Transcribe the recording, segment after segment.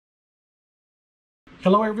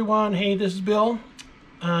Hello everyone, hey, this is Bill.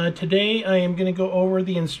 Today I am going to go over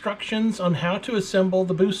the instructions on how to assemble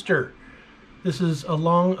the booster. This is a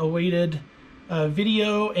long-awaited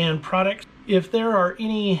video and product. If there are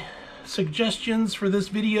any suggestions for this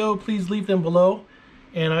video, please leave them below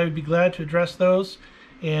and I would be glad to address those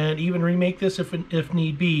and even remake this if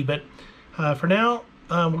need be. But for now,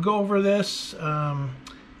 we'll go over this.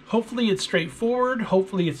 Hopefully it's straightforward,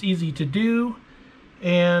 hopefully it's easy to do,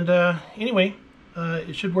 and anyway,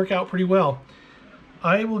 it should work out pretty well.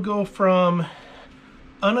 I will go from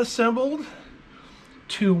unassembled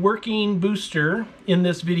to working booster in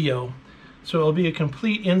this video, so it'll be a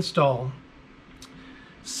complete install.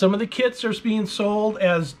 Some of the kits are being sold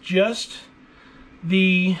as just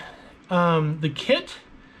the kit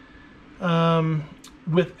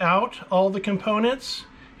without all the components,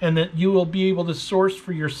 and that you will be able to source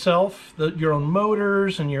for yourself your own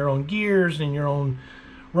motors and your own gears and your own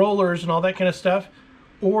rollers and all that kind of stuff.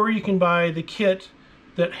 Or you can buy the kit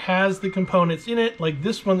that has the components in it, like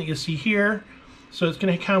this one that you see here. So it's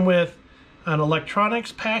going to come with an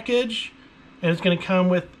electronics package, and it's going to come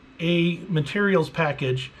with a materials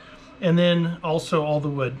package, and then also all the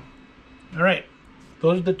wood. All right,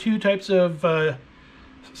 those are the two types of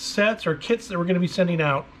sets or kits that we're going to be sending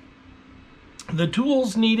out. The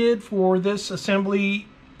tools needed for this assembly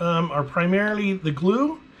are primarily the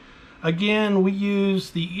glue. Again, we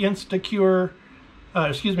use the Instacure,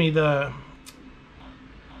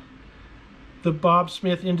 the Bob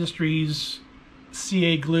Smith Industries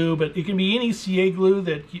CA glue, but it can be any CA glue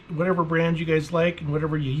that whatever brand you guys like and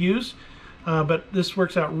whatever you use. But this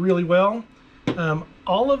works out really well.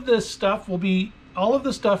 All of the stuff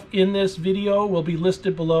in this video will be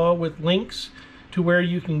listed below with links to where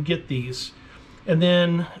you can get these. And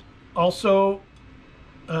then also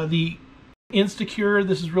the Instacure,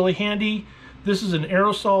 this is really handy. This is an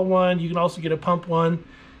aerosol one. You can also get a pump one,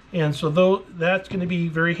 and so that's going to be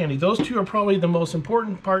very handy. Those two are probably the most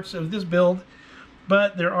important parts of this build,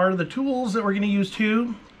 but there are the tools that we're going to use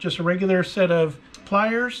too. Just a regular set of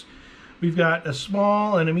pliers. We've got a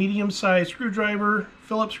small and a medium-sized screwdriver,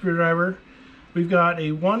 Phillips screwdriver. We've got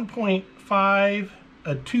a 1.5,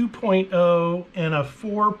 a 2.0, and a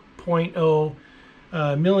 4.0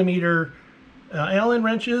 millimeter Allen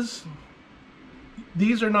wrenches.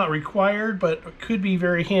 These are not required, but could be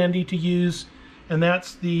very handy to use, and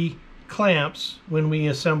that's the clamps when we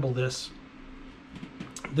assemble this.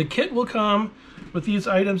 The kit will come with these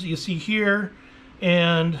items that you see here,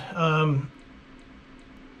 and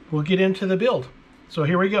we'll get into the build. So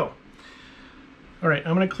here we go. All right,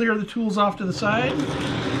 I'm going to clear the tools off to the side,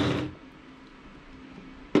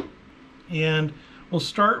 and we'll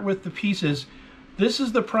start with the pieces. This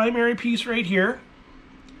is the primary piece right here,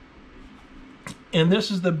 and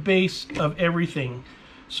this is the base of everything.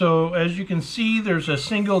 So as you can see, there's a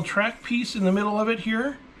single track piece in the middle of it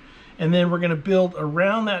here, and then we're going to build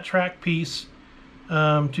around that track piece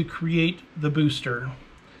to create the booster.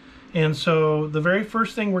 And so the very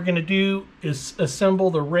first thing we're going to do is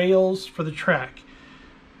assemble the rails for the track.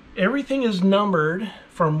 Everything is numbered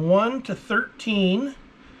from 1 to 13,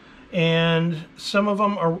 and some of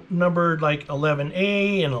them are numbered like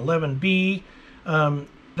 11A and 11B.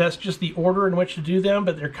 That's just the order in which to do them,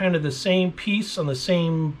 but they're kind of the same piece on the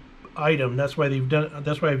same item. That's why they've done it.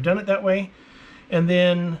 That's why I've done it that way. And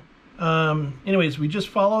then, anyways, we just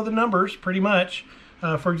follow the numbers pretty much.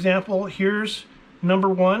 For example, here's number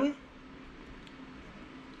 1.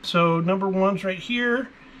 So number 1's right here,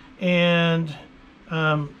 and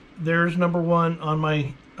there's number 1 on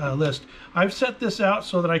my list. I've set this out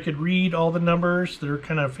so that I could read all the numbers that are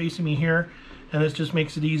kind of facing me here, and this just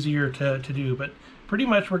makes it easier to do. But pretty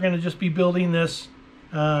much we're going to just be building this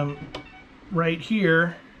right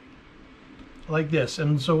here like this,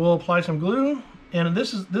 and so we'll apply some glue, and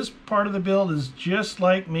this part of the build is just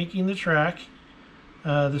like making the track,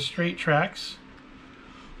 the straight tracks.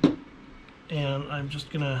 And I'm just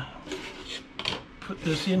gonna put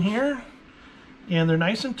this in here, and they're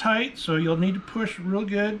nice and tight, so you'll need to push real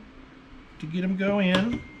good to get them go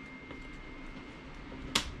in,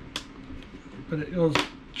 but it goes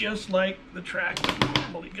just like the track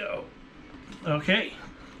normally go. Okay,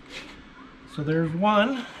 so there's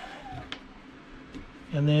 1,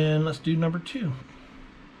 and then let's do number 2.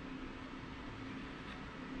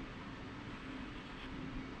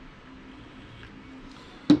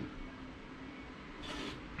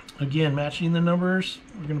 Again, matching the numbers,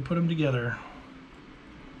 we're going to put them together.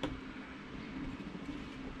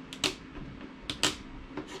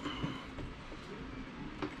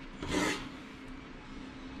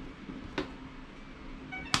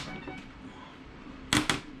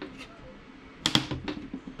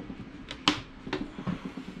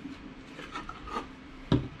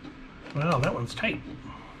 Wow, that one's tight.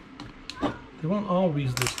 They won't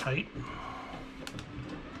always this tight.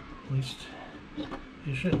 At least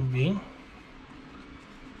they shouldn't be.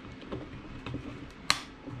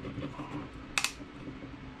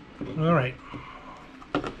 All right.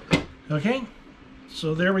 Okay,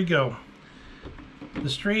 so there we go. The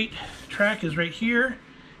straight track is right here,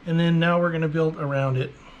 and then now we're going to build around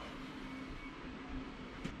it.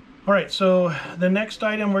 All right, so the next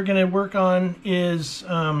item we're going to work on is,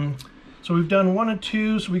 so we've done 1 and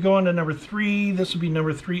 2, so we go on to number 3. This will be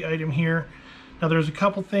number 3 item here. Now there's a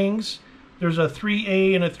couple things. There's a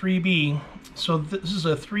 3A and a 3B. So this is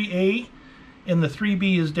a 3A, and the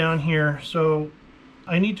 3B is down here. So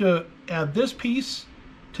I need to add this piece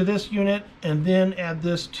to this unit and then add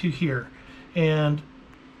this to here. And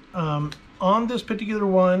on this particular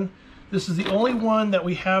one, this is the only one that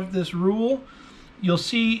we have this rule. You'll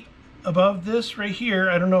see above this right here,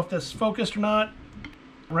 I don't know if that's focused or not,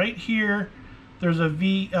 right here there's a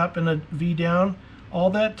V up and a V down. All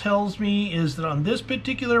that tells me is that on this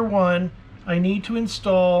particular one I need to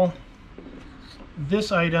install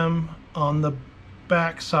this item on the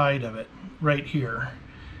back side of it right here.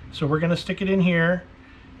 So we're going to stick it in here,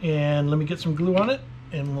 and let me get some glue on it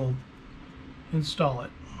and we'll install it.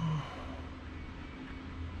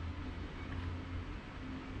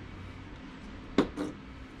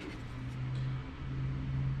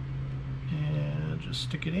 And just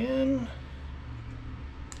stick it in.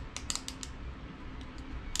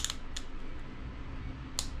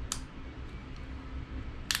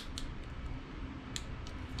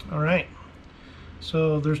 All right,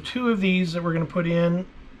 so there's 2 of these that we're going to put in.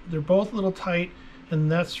 They're both a little tight,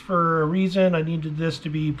 and that's for a reason. I needed this to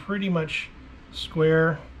be pretty much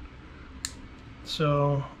square.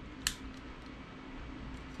 So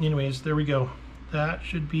anyways, there we go. That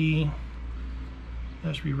should be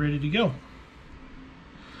ready to go.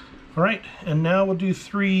 All right, and now we'll do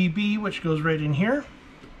 3B, which goes right in here,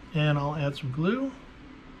 and I'll add some glue.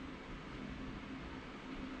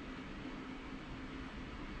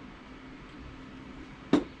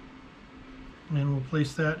 And we'll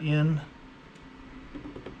place that in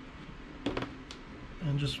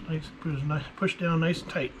and just push down nice and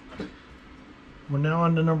tight. We're now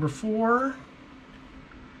on to number 4.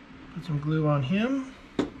 Put some glue on him.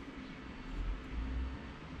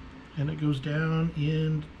 And it goes down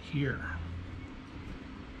in here.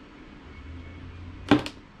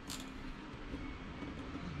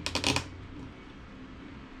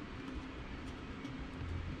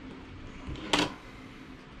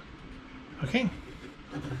 Okay,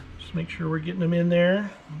 just make sure we're getting them in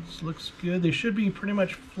there. This looks good. They should be pretty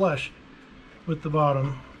much flush with the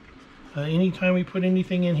bottom. Anytime we put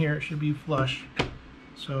anything in here, it should be flush.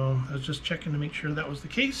 So I was just checking to make sure that was the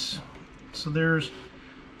case. So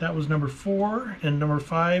that was number 4, and number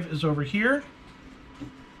 5 is over here.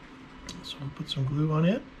 So I'll put some glue on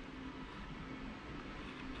it.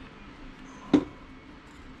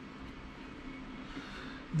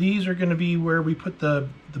 These are going to be where we put the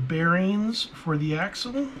bearings for the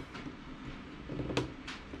axle.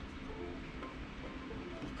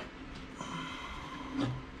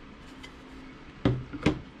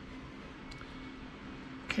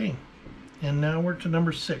 Okay, and now we're to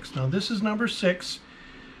number 6. Now this is number 6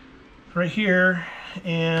 right here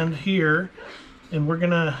and here, and we're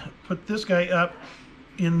gonna put this guy up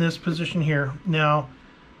in this position here. Now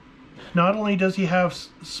not only does he have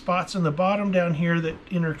spots in the bottom down here that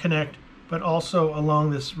interconnect, but also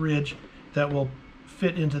along this ridge that will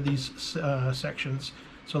fit into these sections.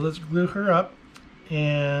 So let's glue her up,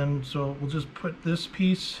 and so we'll just put this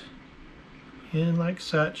piece in like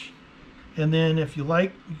such. And then if you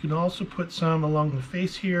like, you can also put some along the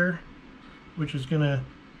face here, which is going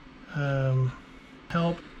to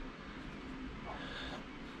help.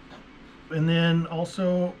 And then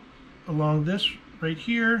also along this right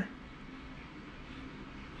here.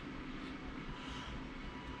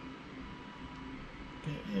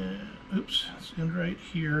 Oops, it's in right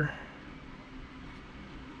here.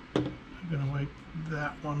 I'm going to wipe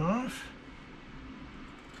that one off.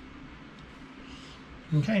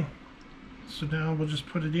 Okay. So now we'll just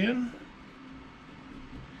put it in.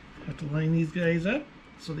 Have to line these guys up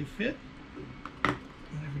so they fit. There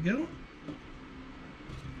we go.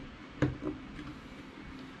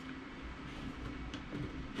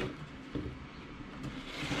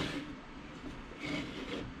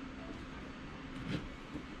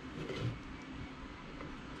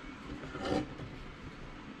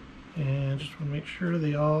 And just want to make sure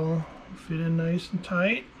they all fit in nice and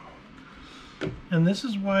tight. And this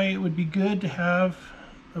is why it would be good to have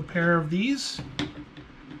a pair of these,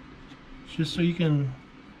 just so you can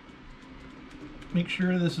make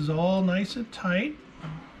sure this is all nice and tight.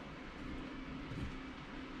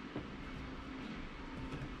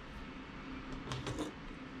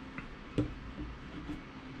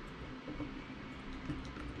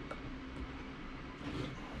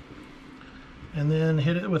 And then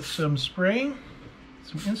hit it with some spray,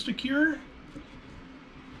 some Instacure.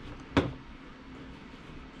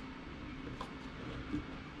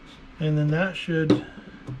 And then that should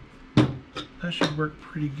work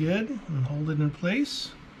pretty good, and hold it in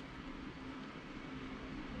place.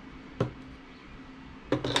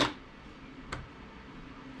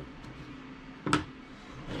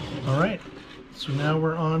 All right, so now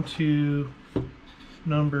we're on to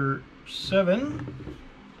number 7,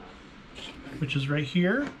 which is right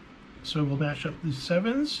here. So we'll match up these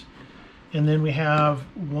 7s, and then we have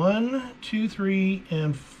 1, 2, 3,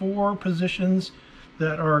 and 4 positions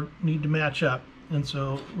that need to match up, and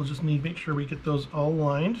so we'll just need to make sure we get those all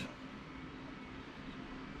aligned.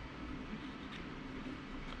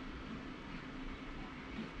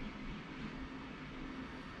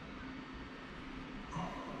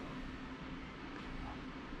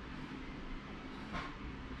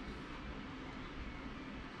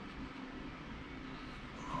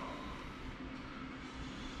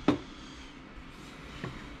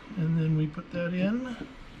 And then we put that in,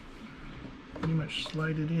 pretty much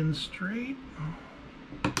slide it in straight.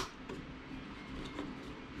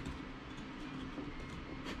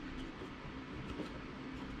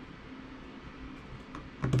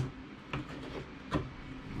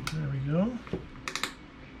 There we go.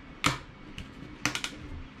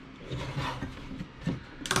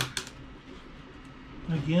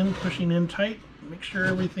 Again, pushing in tight, make sure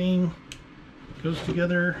everything goes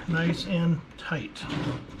together nice and tight.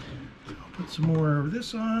 I'll put some more of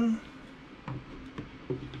this on.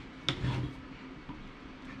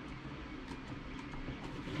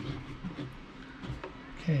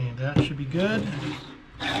 Okay, that should be good.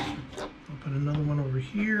 I'll put another one over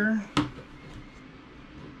here.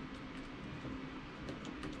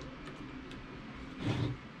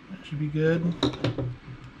 That should be good.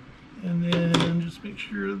 And then just make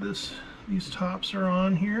sure these tops are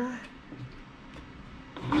on here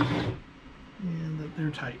and that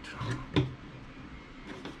they're tight.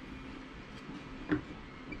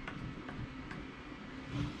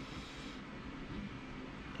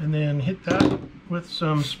 And then hit that with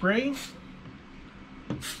some spray,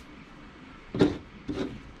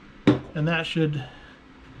 and that should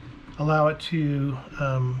allow it to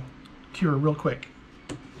cure real quick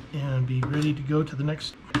and be ready to go to the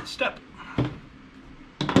next step.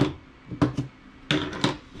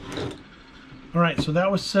 Alright, so that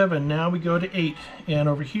was 7. Now we go to 8, and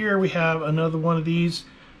over here we have another one of these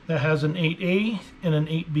that has an 8A and an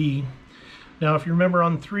 8B. Now if you remember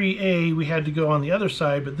on 3A we had to go on the other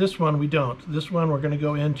side, but this one we don't. This one we're going to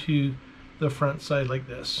go into the front side like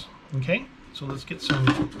this. Okay, so let's get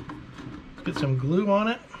some glue on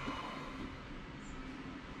it.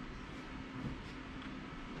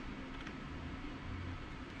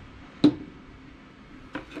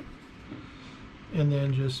 And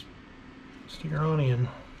then just stick her on in.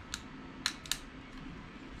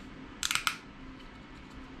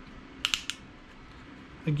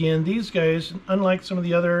 Again, these guys, unlike some of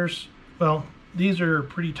the others, well, these are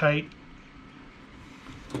pretty tight.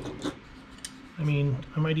 I mean,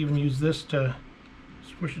 I might even use this to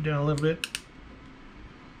squish it down a little bit.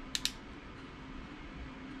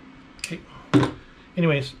 Okay.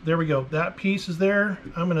 Anyways, there we go. That piece is there.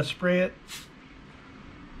 I'm going to spray it.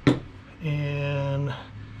 And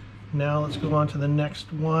now let's go on to the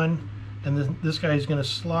next one. And this guy is going to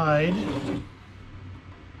slide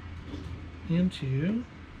into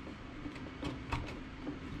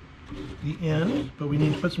the end, but we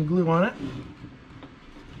need to put some glue on it.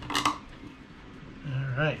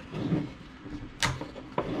 All right.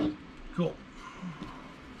 Cool.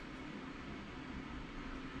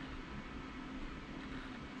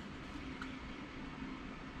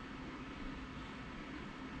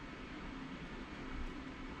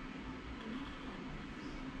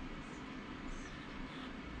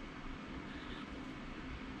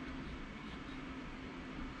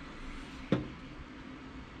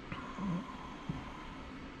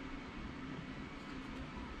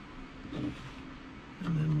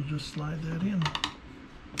 And then we'll just slide that in.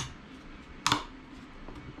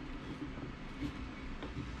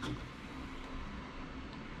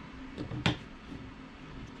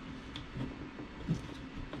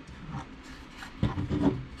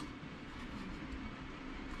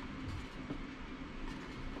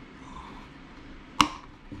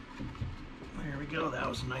 There we go, that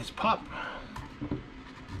was a nice pop.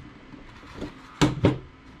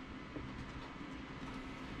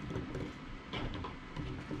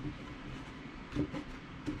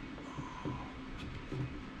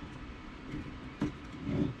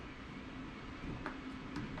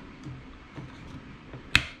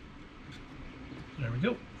 we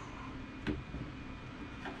go.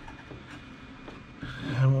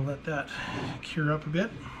 And we'll let that cure up a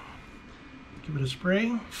bit. Give it a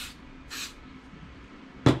spray.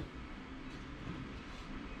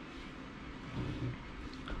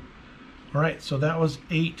 All right, so that was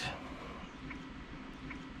 8.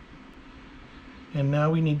 And now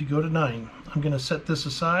we need to go to 9. I'm going to set this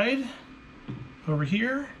aside over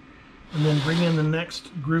here and then bring in the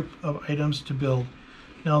next group of items to build.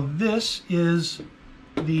 Now this is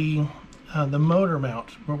the motor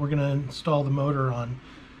mount, where we're going to install the motor on.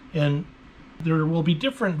 And there will be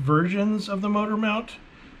different versions of the motor mount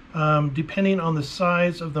depending on the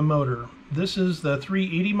size of the motor. This is the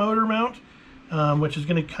 380 motor mount, which is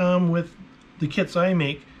going to come with the kits I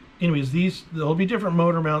make. Anyways, there'll be different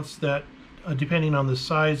motor mounts that depending on the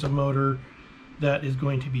size of motor that is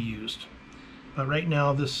going to be used. But right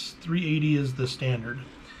now this 380 is the standard.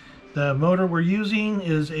 The motor we're using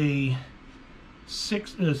is a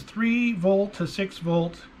 3 volt to 6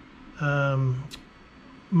 volt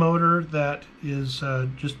motor that is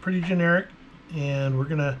just pretty generic, and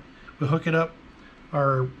we'll hook it up.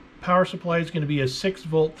 Our power supply is going to be a 6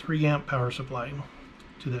 volt 3 amp power supply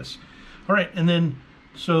to this. All right, and then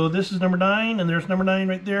so this is number 9, and there's number 9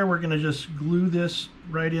 right there. We're going to just glue this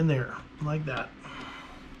right in there like that.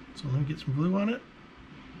 So let me get some glue on it.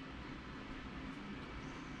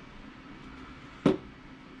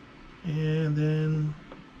 And then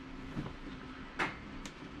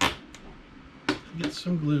get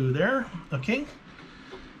some glue there. Okay.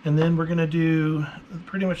 And then we're going to do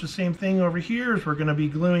pretty much the same thing over here. Is we're going to be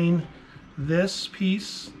gluing this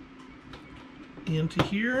piece into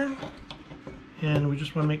here. And we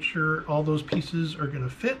just want to make sure all those pieces are going to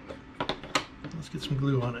fit. Let's get some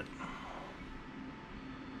glue on it.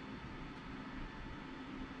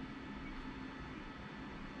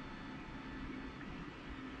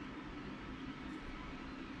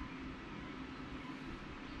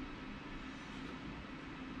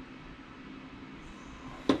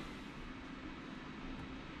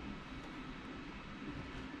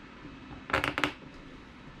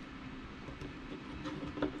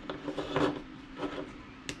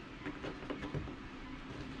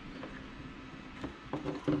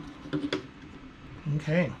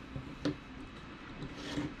 Okay,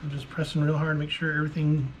 I'm just pressing real hard to make sure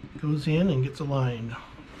everything goes in and gets aligned.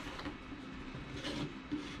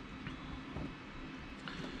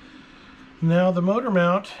 Now the motor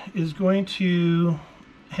mount is going to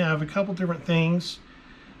have a couple different things.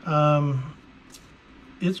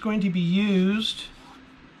 It's going to be used,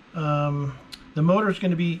 the motor is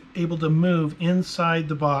going to be able to move inside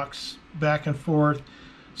the box back and forth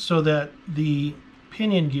so that the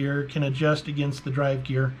pinion gear can adjust against the drive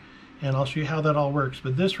gear, and I'll show you how that all works.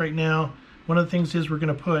 But this right now, one of the things is we're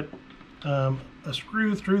going to put a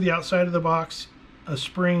screw through the outside of the box, a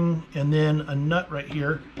spring, and then a nut right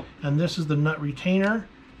here, and this is the nut retainer.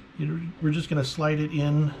 We're just going to slide it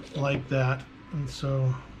in like that. And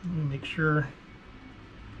so let me make sure.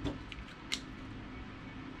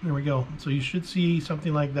 There we go. So you should see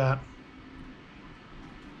something like that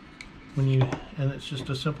and it's just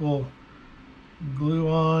a simple glue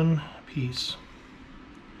on piece.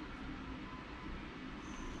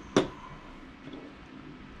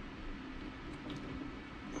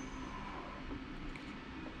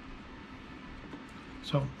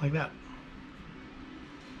 So like that.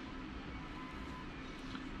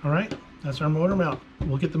 All right, that's our motor mount.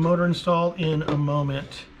 We'll get the motor installed in a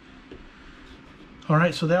moment. All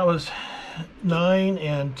right, so that was 9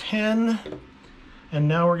 and 10, and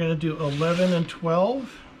now we're going to do 11 and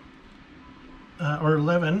 12. Or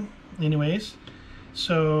 11 anyways.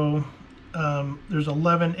 So there's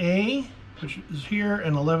 11A, which is here,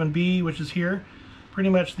 and 11B, which is here. Pretty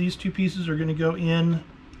much these two pieces are going to go in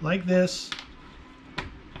like this,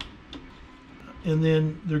 and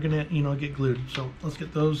then they're going to get glued. So let's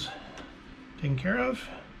get those taken care of.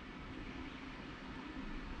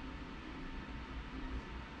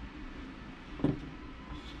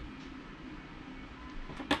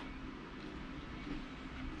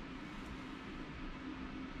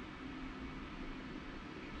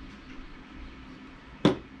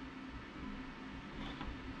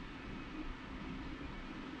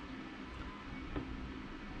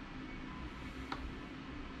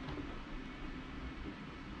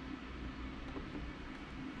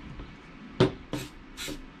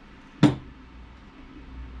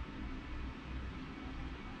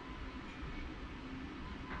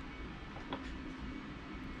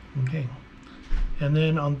 Okay, and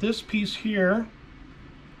then on this piece here,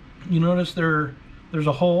 you notice there's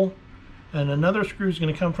a hole, and another screw is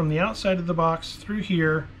going to come from the outside of the box through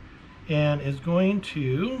here and is going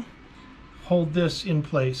to hold this in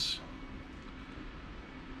place.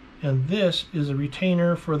 And this is a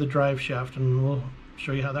retainer for the drive shaft, and we'll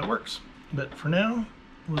show you how that works. But for now,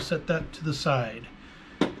 we'll set that to the side.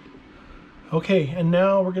 Okay, and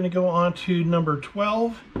now we're going to go on to number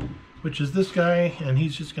 12, which is this guy, and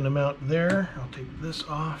he's just going to mount there. I'll take this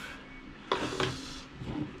off.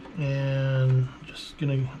 And just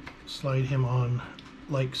going to slide him on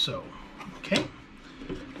like so. Okay,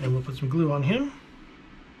 and we'll put some glue on him.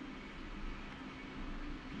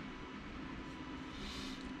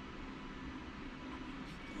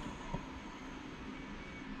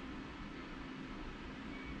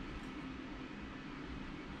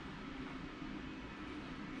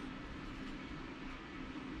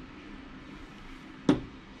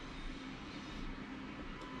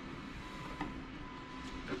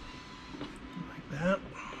 That.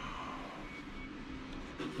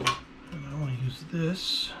 And I want to use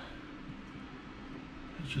this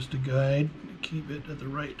as just a guide to keep it at the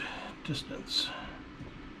right distance.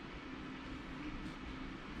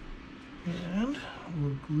 And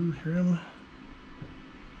we'll glue him.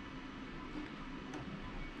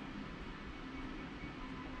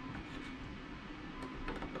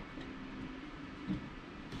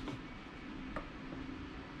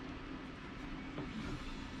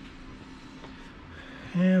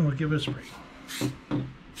 And we'll give it a spray.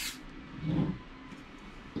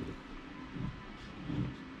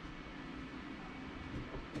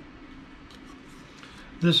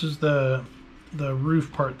 This is the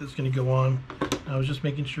roof part that's going to go on. I was just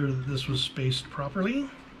making sure that this was spaced properly.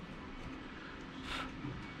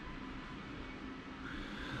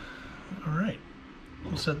 All right,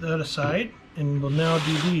 we'll set that aside, and we'll now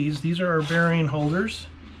do these. These are our bearing holders,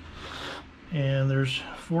 and there's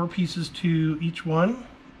 4 pieces to each one,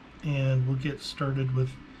 and we'll get started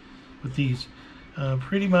with these.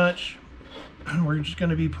 Pretty much we're just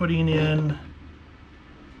going to be putting in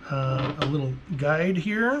a little guide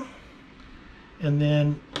here, and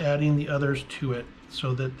then adding the others to it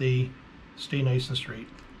so that they stay nice and straight.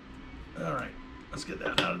 All right, let's get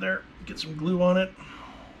that out of there, get some glue on it.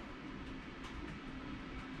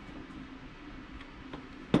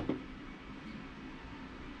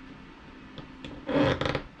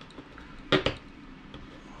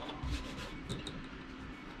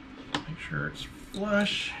 Sure it's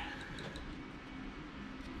flush.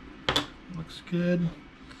 Looks good.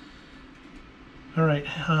 All right,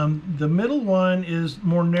 the middle one is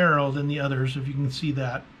more narrow than the others, if you can see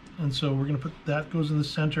that. And so we're going to put that goes in the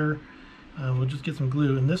center. We'll just get some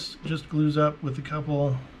glue, and this just glues up with a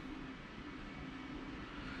couple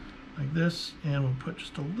like this, and we'll put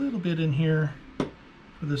just a little bit in here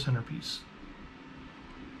for the centerpiece.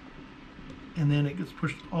 And then it gets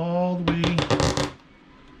pushed all the way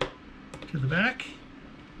to the back.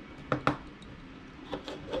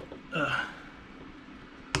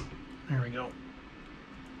 There we go.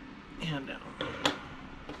 And down.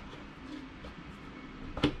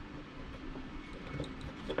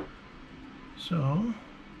 So,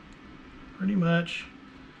 pretty much,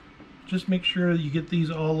 just make sure that you get these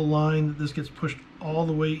all aligned, that this gets pushed all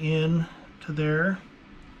the way in to there.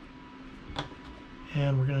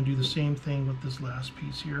 And we're going to do the same thing with this last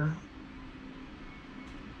piece here.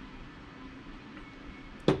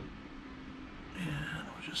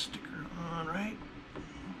 Just stick her on, right?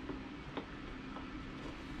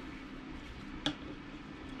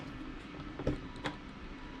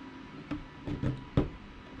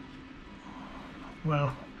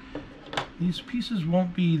 Well, these pieces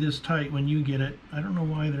won't be this tight when you get it. I don't know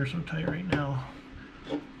why they're so tight right now.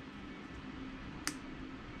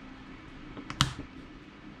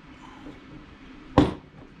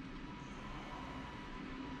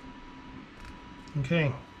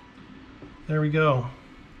 Okay, there we go.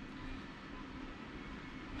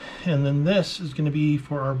 And then this is going to be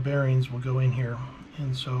for our bearings will go in here.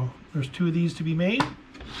 And so there's 2 of these to be made.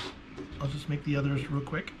 I'll just make the others real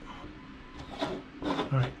quick.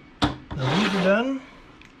 Alright, now these are done.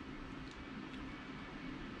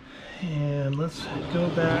 And let's go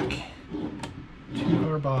back to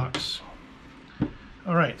our box.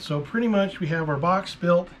 Alright, so pretty much we have our box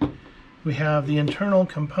built. We have the internal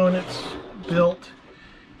components built.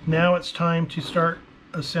 Now it's time to start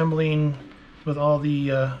assembling with all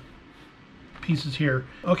the pieces here.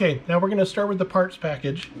 Okay, now we're going to start with the parts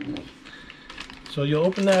package. So you'll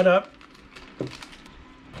open that up,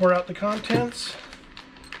 pour out the contents.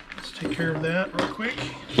 Let's take care of that real quick.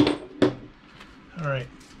 All right.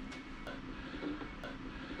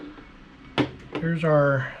 Here's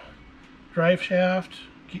our drive shaft.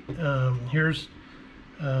 Here's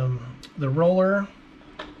the roller,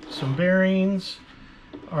 some bearings,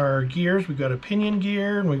 our gears. We've got a pinion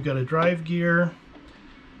gear and we've got a drive gear.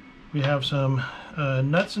 We have some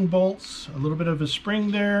nuts and bolts, a little bit of a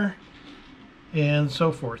spring there, and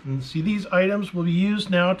so forth. And see, these items will be used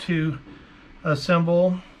now to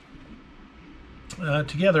assemble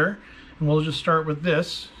together. And we'll just start with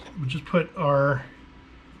this. We'll just put our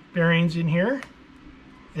bearings in here,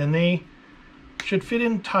 and they should fit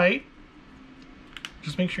in tight.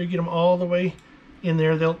 Just make sure you get them all the way in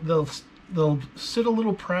there. They'll sit a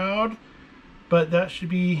little proud, but that should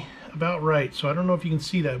be about right. So I don't know if you can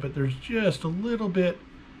see that, but there's just a little bit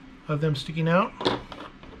of them sticking out.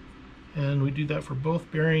 And we do that for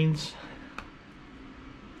both bearings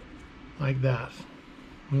like that.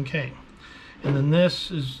 Okay. And then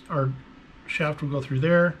this is our shaft will go through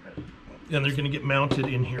there, and they're going to get mounted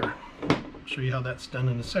in here. I'll show you how that's done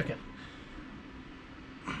in a second.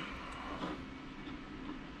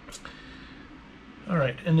 All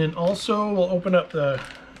right, and then also we'll open up the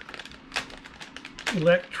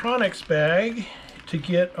electronics bag to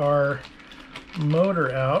get our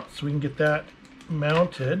motor out so we can get that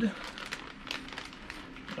mounted.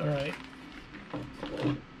 All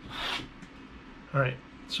right,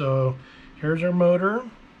 so here's our motor.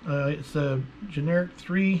 It's a generic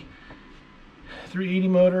 380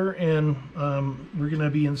 motor, and we're going to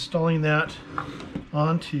be installing that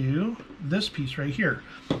onto this piece right here.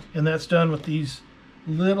 And that's done with these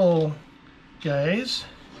little guys,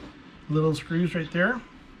 little screws right there.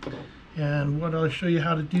 And what I'll show you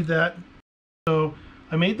how to do that. So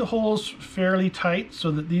I made the holes fairly tight so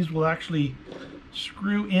that these will actually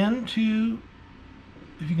screw into,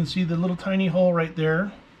 if you can see the little tiny hole right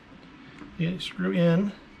there. Okay, screw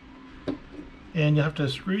in, and you have to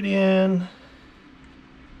screw it in,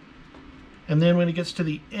 and then when it gets to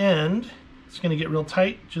the end, it's going to get real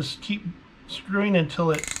tight. Just keep screwing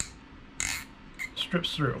until it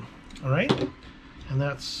strips through. All right, and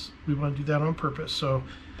we want to do that on purpose. So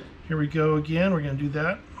here we go again. We're going to do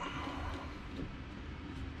that.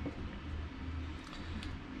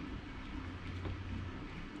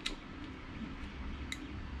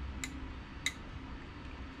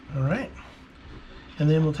 All right, and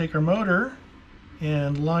then we'll take our motor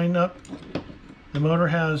and line up. The motor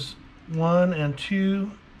has 1 and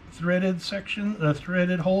 2 threaded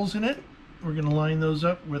threaded holes in it. We're going to line those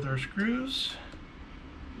up with our screws.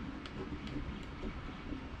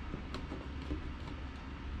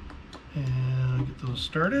 And get those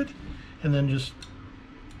started, and then just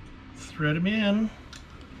thread them in.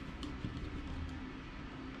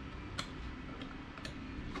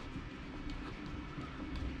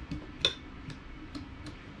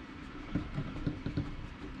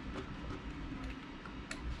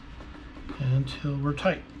 Until we're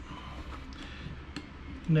tight.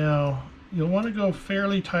 Now you'll want to go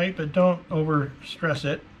fairly tight, but don't over stress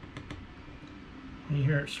it. When you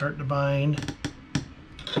hear it start to bind,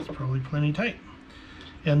 it's probably plenty tight.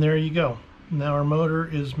 And there you go. Now our motor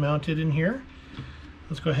is mounted in here.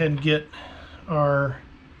 Let's go ahead and get our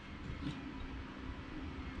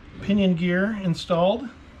pinion gear installed.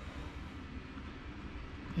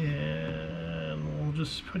 And we'll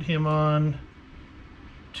just put him on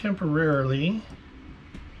temporarily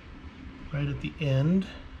right at the end.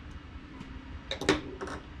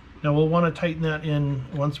 Now we'll want to tighten that in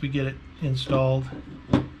once we get it installed.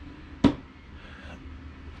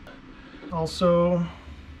 Also, I'm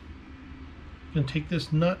going to take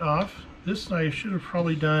this nut off. This I should have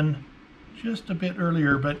probably done just a bit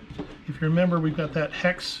earlier, but if you remember, we've got that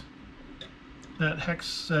hex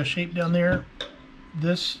shape down there.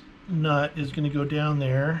 This nut is going to go down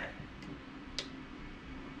there,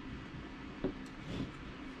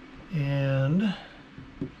 and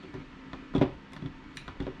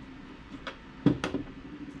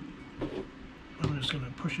I'm just going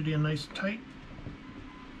to push it in nice and tight.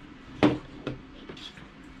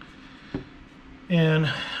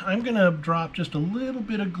 And I'm going to drop just a little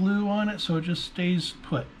bit of glue on it so it just stays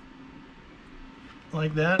put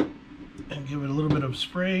like that, and give it a little bit of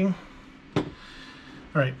spray. All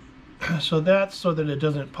right, so that's so that it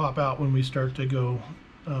doesn't pop out when we start to go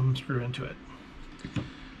screw into it.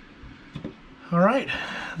 All right,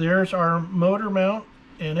 there's our motor mount,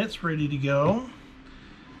 and it's ready to go.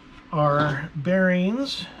 Our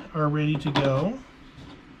bearings are ready to go.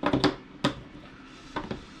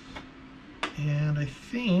 And I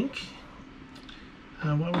think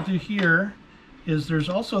what we'll do here is there's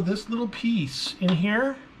also this little piece in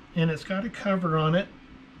here, and it's got a cover on it.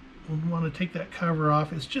 We'll want to take that cover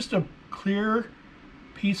off. It's just a clear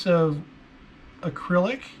piece of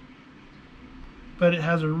acrylic, but it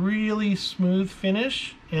has a really smooth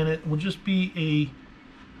finish, and it will just be a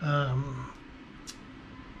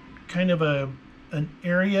kind of a an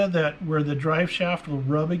area that where the drive shaft will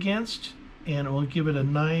rub against, and it will give it a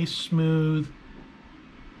nice smooth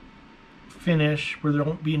finish where there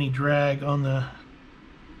won't be any drag on the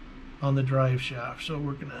drive shaft. So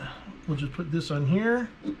we'll just put this on here.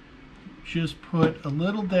 Just put a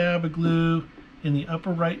little dab of glue in the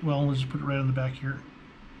upper right, well, let's just put it right on the back here.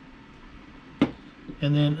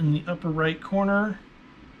 And then in the upper right corner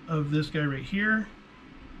of this guy right here.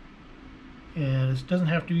 And it doesn't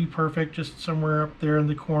have to be perfect, just somewhere up there in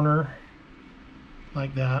the corner,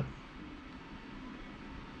 like that.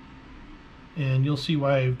 And you'll see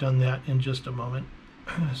why I've done that in just a moment.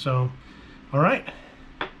 So, all right.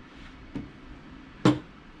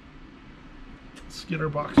 Let's get our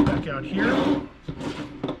box back out here.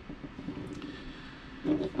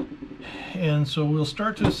 And so we'll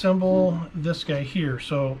start to assemble this guy here.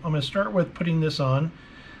 So I'm going to start with putting this on.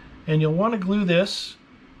 And you'll want to glue this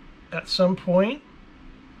at some point,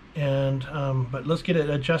 and but let's get it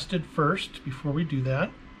adjusted first before we do that.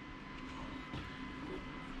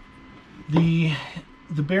 The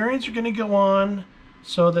bearings are going to go on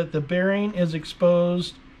so that the bearing is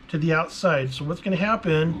exposed to the outside. So what's going to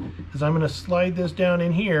happen is I'm going to slide this down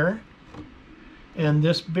in here, and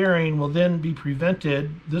this bearing will then be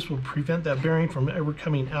prevented. This will prevent that bearing from ever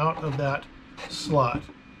coming out of that slot.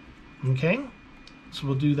 Okay, so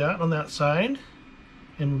we'll do that on that side.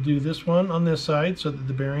 And we'll do this one on this side so that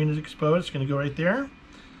the bearing is exposed. It's going to go right there.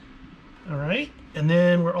 All right. And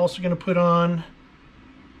then we're also going to put on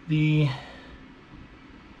the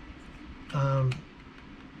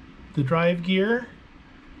drive gear.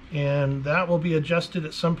 And that will be adjusted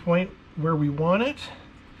at some point where we want it.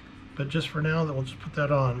 But just for now, we'll just put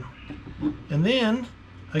that on. And then,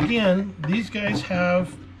 again, these guys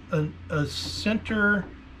have a center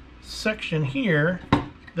section here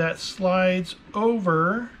that slides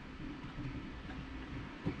over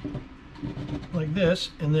like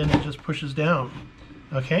this, and then it just pushes down.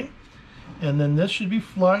 Okay, and then this should be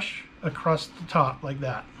flush across the top like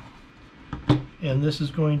that, and this is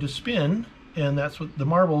going to spin, and that's what the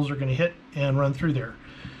marbles are going to hit and run through there.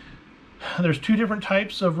 There's two different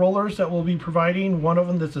types of rollers that we'll be providing, one of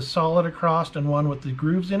them that's a solid across and one with the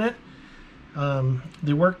grooves in it.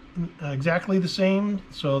 They work exactly the same,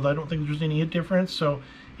 so I don't think there's any difference. So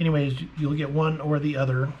anyways, you'll get one or the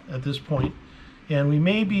other at this point. And we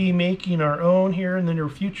may be making our own here in the near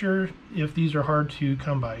future if these are hard to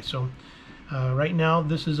come by. So right now,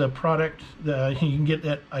 this is a product that you can get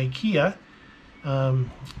at IKEA.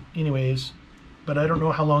 Anyways, but I don't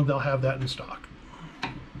know how long they'll have that in stock.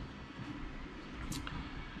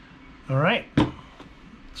 All right,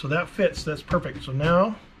 so that fits, that's perfect. So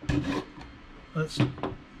now,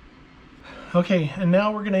 okay, and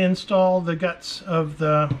now we're going to install the guts of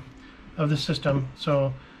the system.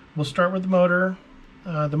 So we'll start with the motor.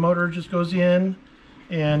 The motor just goes in,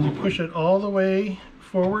 and you push it all the way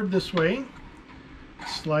forward this way,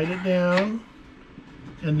 slide it down,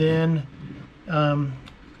 and then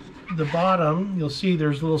the bottom, you'll see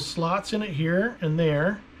there's little slots in it here and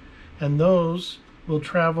there, and those will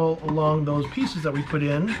travel along those pieces that we put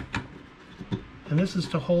in, and this is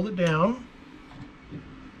to hold it down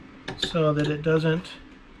so that it doesn't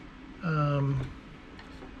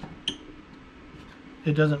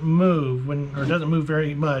move or it doesn't move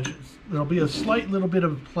very much. There'll be a slight little bit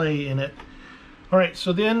of play in it. All right,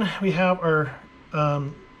 so then we have our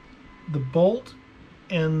the bolt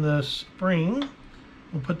and the spring.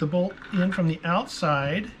 We'll put the bolt in from the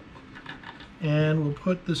outside, and we'll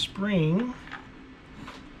put the spring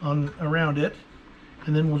on around it,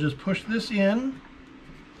 and then we'll just push this in,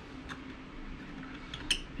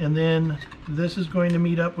 and then this is going to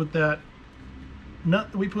meet up with that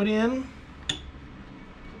nut that we put in,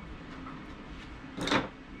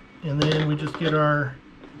 and then we just get our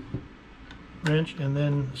wrench and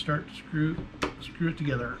then start to screw it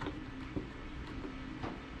together.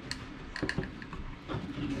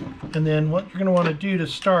 And then what you're going to want to do to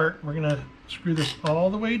start, we're going to screw this all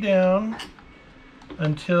the way down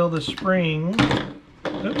until the spring,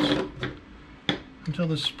 until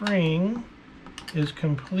the spring is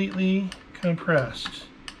completely compressed,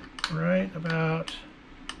 right about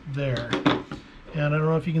there. And I don't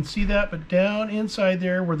know if you can see that, but down inside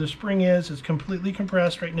there where the spring is completely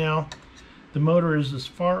compressed right now. The motor is as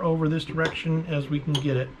far over this direction as we can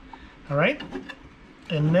get it. All right,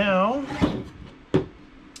 and now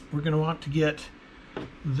we're going to want to get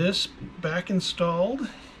this back installed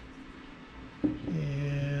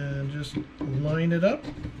and just line it up,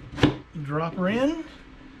 drop her in,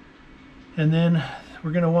 and then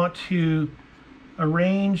we're going to want to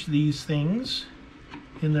arrange these things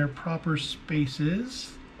in their proper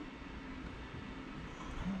spaces.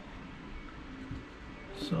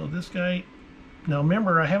 So this guy, now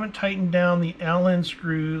remember, I haven't tightened down the Allen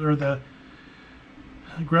screw or the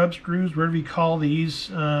grub screws, whatever you call these.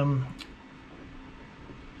 I'm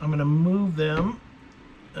going to move them,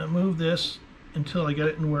 move this until I get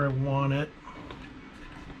it in where I want it.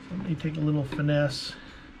 So let me take a little finesse.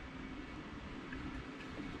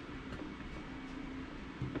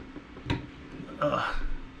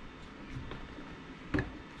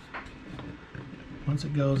 Once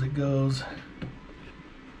it goes, it goes.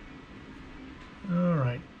 All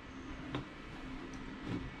right.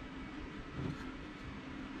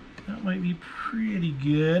 That might be pretty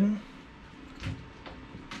good.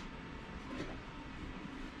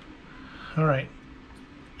 All right.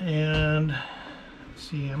 And let's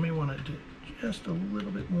see, I may want to do just a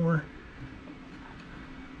little bit more.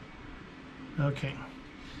 Okay.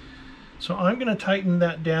 So I'm going to tighten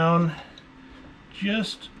that down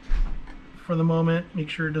just for the moment, make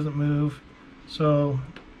sure it doesn't move. So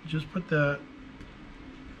just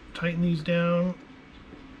tighten these down.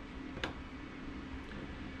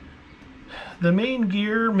 The main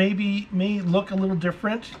gear may look a little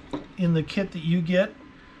different in the kit that you get,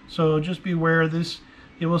 so just be aware of this.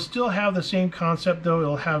 It will still have the same concept though.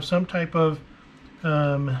 It'll have some type of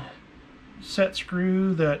set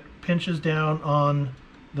screw that pinches down on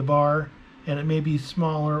the bar, and it may be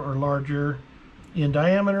smaller or larger in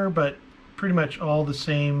diameter, but pretty much all the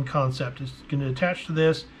same concept. It's going to attach to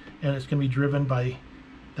this, and it's going to be driven by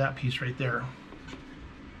that piece right there.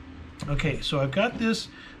 Okay, so I've got this.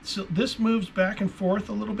 So this moves back and forth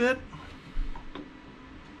a little bit.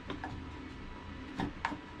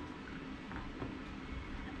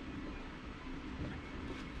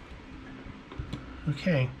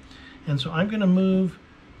 Okay, and so I'm going to move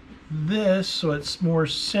this so it's more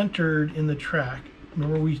centered in the track.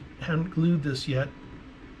 Remember, we haven't glued this yet.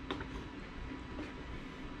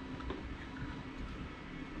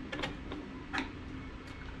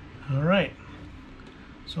 All right,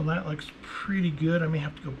 so that looks pretty good. I may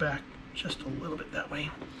have to go back just a little bit that way.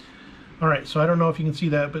 All right, so I don't know if you can see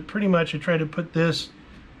that, but pretty much I try to put this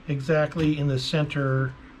exactly in the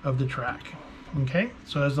center of the track. Okay,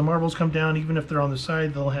 so as the marbles come down, even if they're on the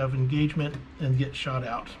side, they'll have engagement and get shot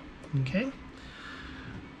out. Okay,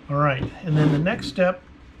 all right, and then the next step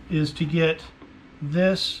is to get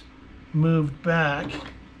this moved back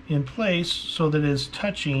in place so that it's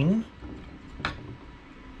touching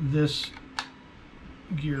this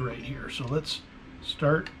gear right here. So let's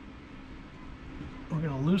start. We're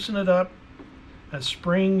going to loosen it up. That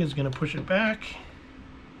spring is going to push it back,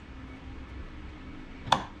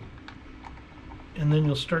 and then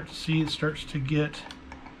you'll start to see it starts to get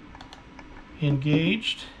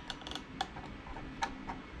engaged.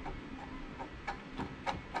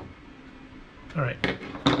 All right,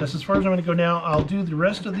 that's as far as I'm going to go now. I'll do the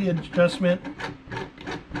rest of the adjustment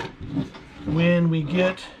when we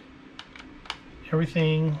get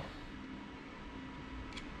everything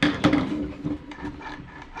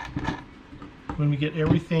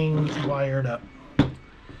wired up.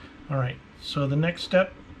 All right, so the next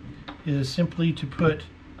step is simply to put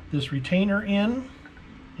this retainer in,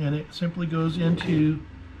 and it simply goes into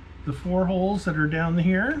the 4 holes that are down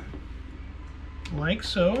here, like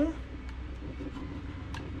so.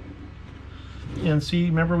 And see,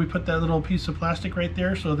 remember we put that little piece of plastic right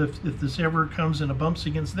there, so that if this ever comes and bumps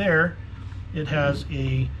against there, it has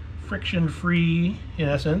a friction-free, in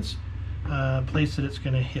essence, place that it's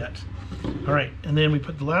going to hit. All right, and then we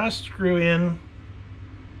put the last screw in,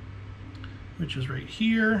 which is right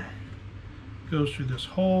here, goes through this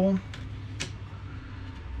hole,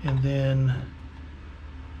 and then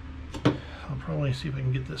I'll probably see if I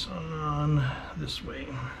can get this on this way.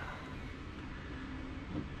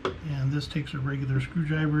 And this takes a regular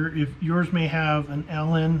screwdriver. If yours may have an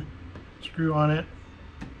Allen screw on it,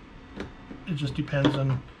 it just depends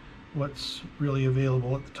on what's really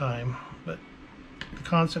available at the time. But the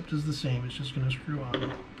concept is the same. It's just going to screw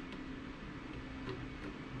on.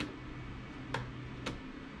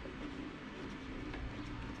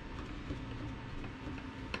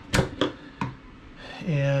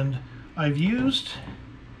 And I've used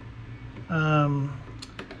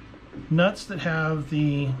nuts that have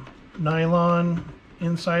the nylon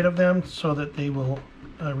inside of them so that they will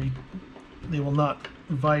not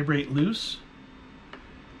vibrate loose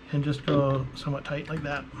and just go somewhat tight like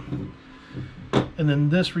that. And then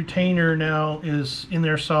this retainer now is in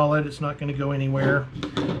there solid. It's not going to go anywhere.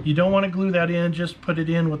 You don't want to glue that in, just put it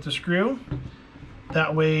in with the screw.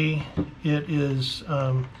 That way it is,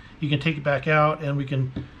 you can take it back out and we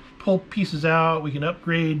can pull pieces out, we can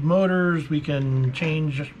upgrade motors, we can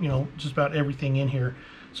change, you know, just about everything in here.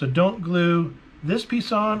 So don't glue this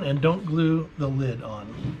piece on and don't glue the lid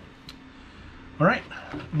on. All right,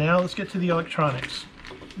 now let's get to the electronics.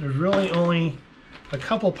 There's really only a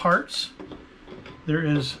couple parts. There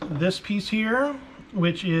is this piece here,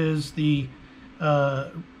 which is the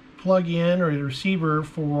plug-in or the receiver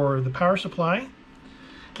for the power supply.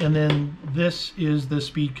 And then this is the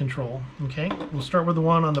speed control. Okay, we'll start with the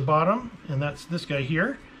one on the bottom, and that's this guy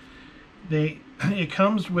here. It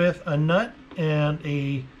comes with a nut and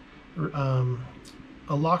a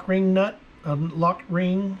lock ring nut, a lock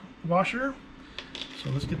ring washer. So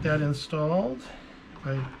let's get that installed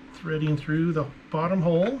by threading through the bottom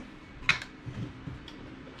hole.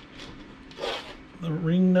 The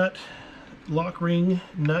ring nut, lock ring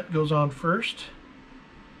nut goes on first,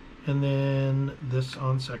 and then this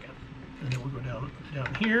on second. And then we'll go down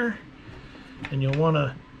here, and you'll want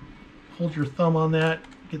to hold your thumb on that,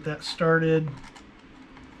 get that started.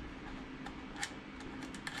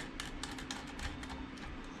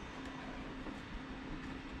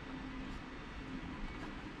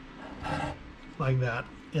 Like that.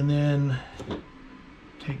 And then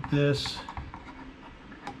take this,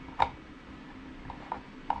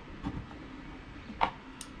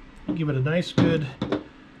 give it a nice good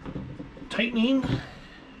tightening,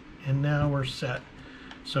 and now we're set.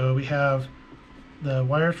 So we have the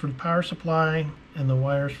wires for the power supply and the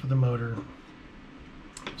wires for the motor.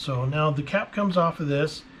 So now the cap comes off of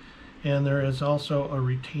this, and there is also a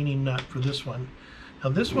retaining nut for this one. Now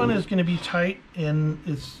this one is going to be tight, and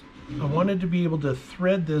I wanted to be able to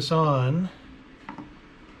thread this on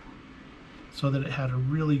so that it had a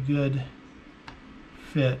really good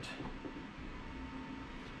fit.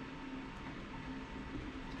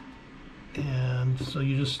 And so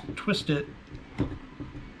you just twist it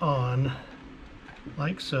on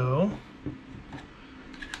like so.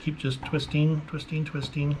 Keep just twisting, twisting,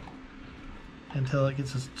 twisting until it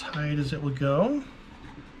gets as tight as it will go.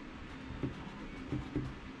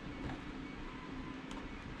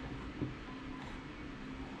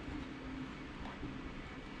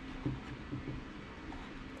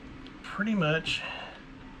 Pretty much,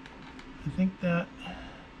 I think that,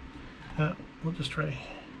 we'll just try,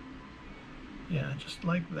 yeah, just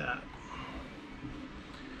like that.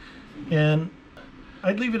 And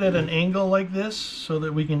I'd leave it at an angle like this so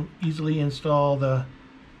that we can easily install the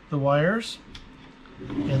wires.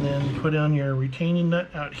 And then put on your retaining nut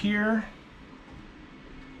out here.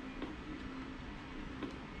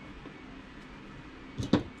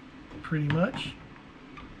 Pretty much,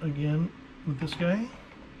 again, with this guy.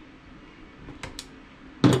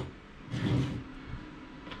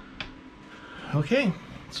 Okay,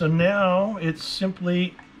 so now it's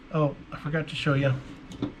simply, oh, I forgot to show you.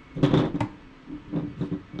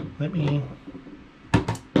 Let me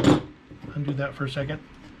undo that for a second.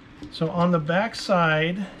 So on the back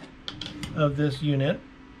side of this unit,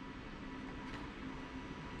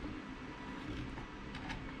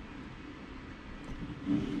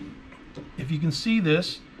 if you can see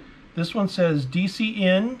this one says DC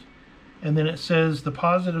in, and then it says the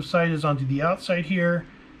positive side is onto the outside here,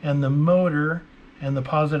 and the motor and the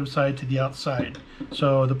positive side to the outside.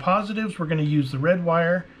 So the positives, we're going to use the red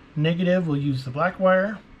wire, negative, we'll use the black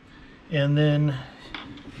wire. And then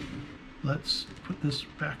let's put this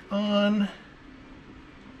back on.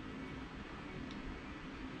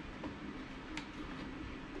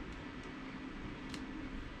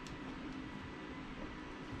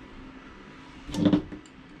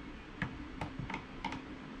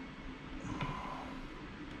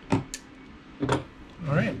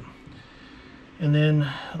 All right. And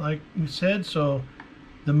then, like we said, so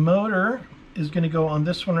the motor is going to go on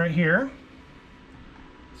this one right here.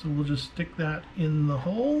 So we'll just stick that in the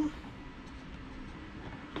hole.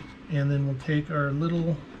 And then we'll take our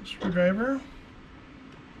little screwdriver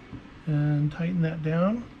and tighten that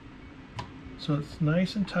down so it's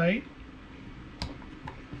nice and tight.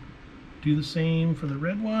 Do the same for the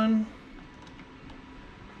red one.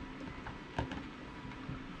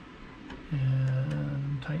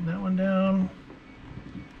 And tighten that one down.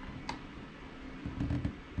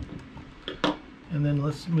 And then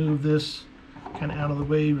let's move this kind of out of the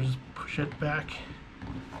way. We'll just push it back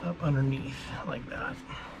up underneath like that.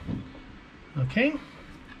 Okay.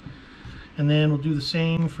 And then we'll do the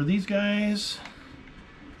same for these guys.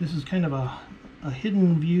 This is kind of a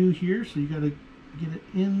hidden view here, so you got to get it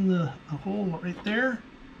in the hole right there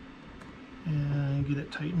and get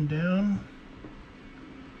it tightened down.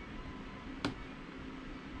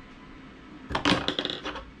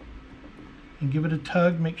 And give it a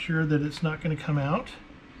tug, make sure that it's not going to come out.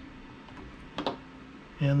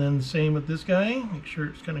 And then the same with this guy, make sure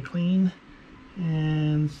it's kind of clean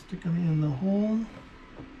and stick them in the hole.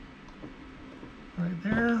 right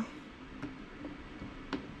there.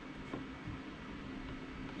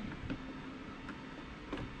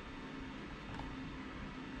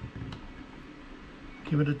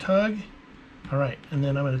 Give it a tug. All right, and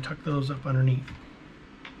then I'm going to tuck those up underneath.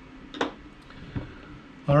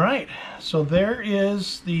 All right, so there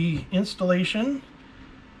is the installation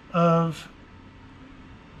of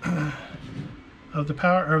the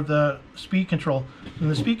power of the speed control. And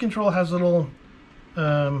the speed control has a little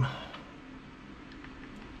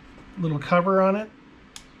little cover on it,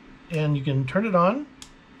 and you can turn it on,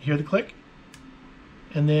 hear the click,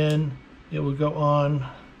 and then it will go on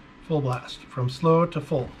full blast from slow to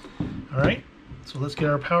full. All right, so let's get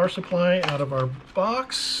our power supply out of our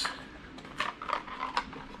box.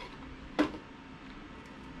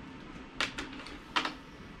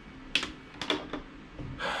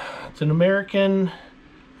 It's an American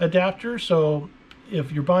adapter, so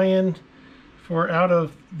if you're buying for out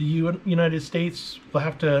of the United States, you'll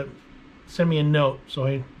have to send me a note so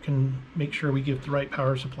I can make sure we get the right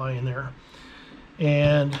power supply in there.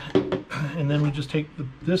 And then we just take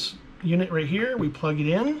this unit right here, we plug it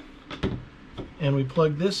in, and we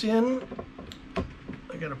plug this in.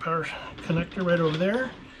 I got a power connector right over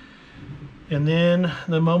there. And then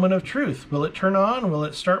the moment of truth. Will it turn on? Will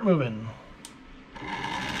it start moving?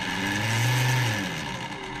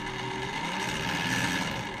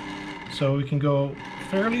 So we can go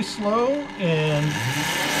fairly slow and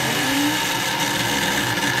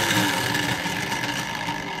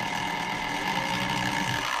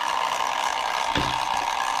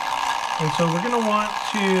so we're going to want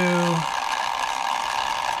to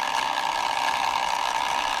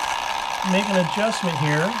make an adjustment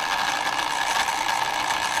here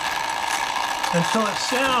until it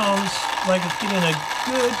sounds like it's getting a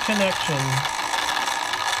good connection.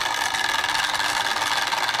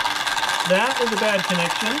 That is a bad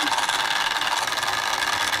connection.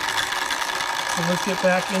 So let's get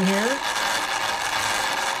back in here.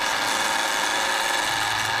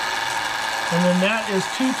 And then that is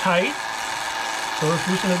too tight. So let's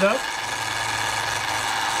loosen it up.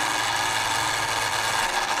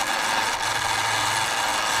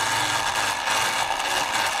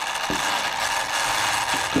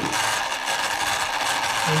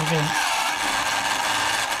 And you can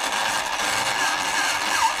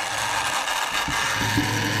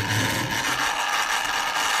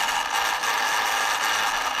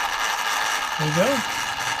there you go.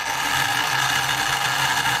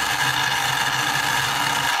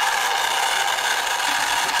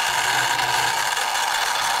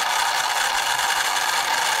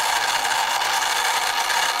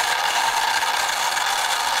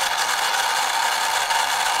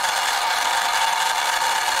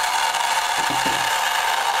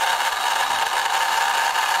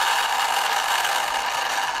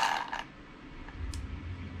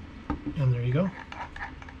 And there you go.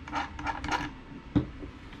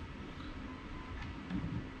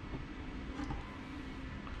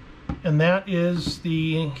 And that is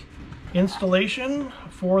the installation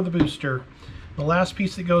for the booster. The last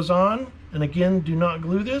piece that goes on, and again, do not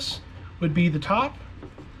glue this, would be the top.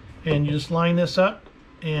 And you just line this up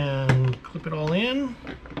and clip it all in.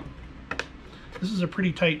 This is a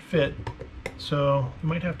pretty tight fit, so you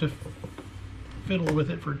might have to fiddle with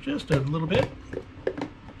it for just a little bit.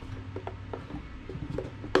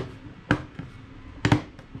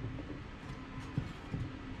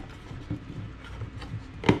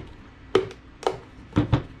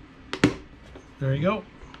 There you go.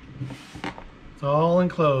 It's all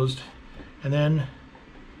enclosed. And then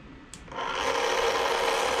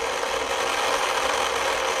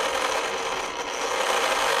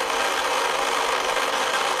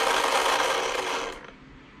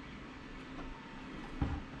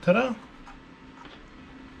ta-da!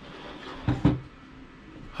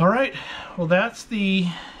 All right. Well, that's the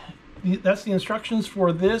instructions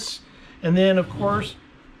for this. And then, of course,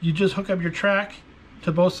 you just hook up your track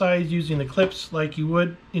to both sides using the clips like you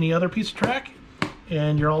would any other piece of track,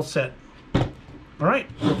 and you're all set. All right.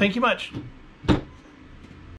 Well, thank you much.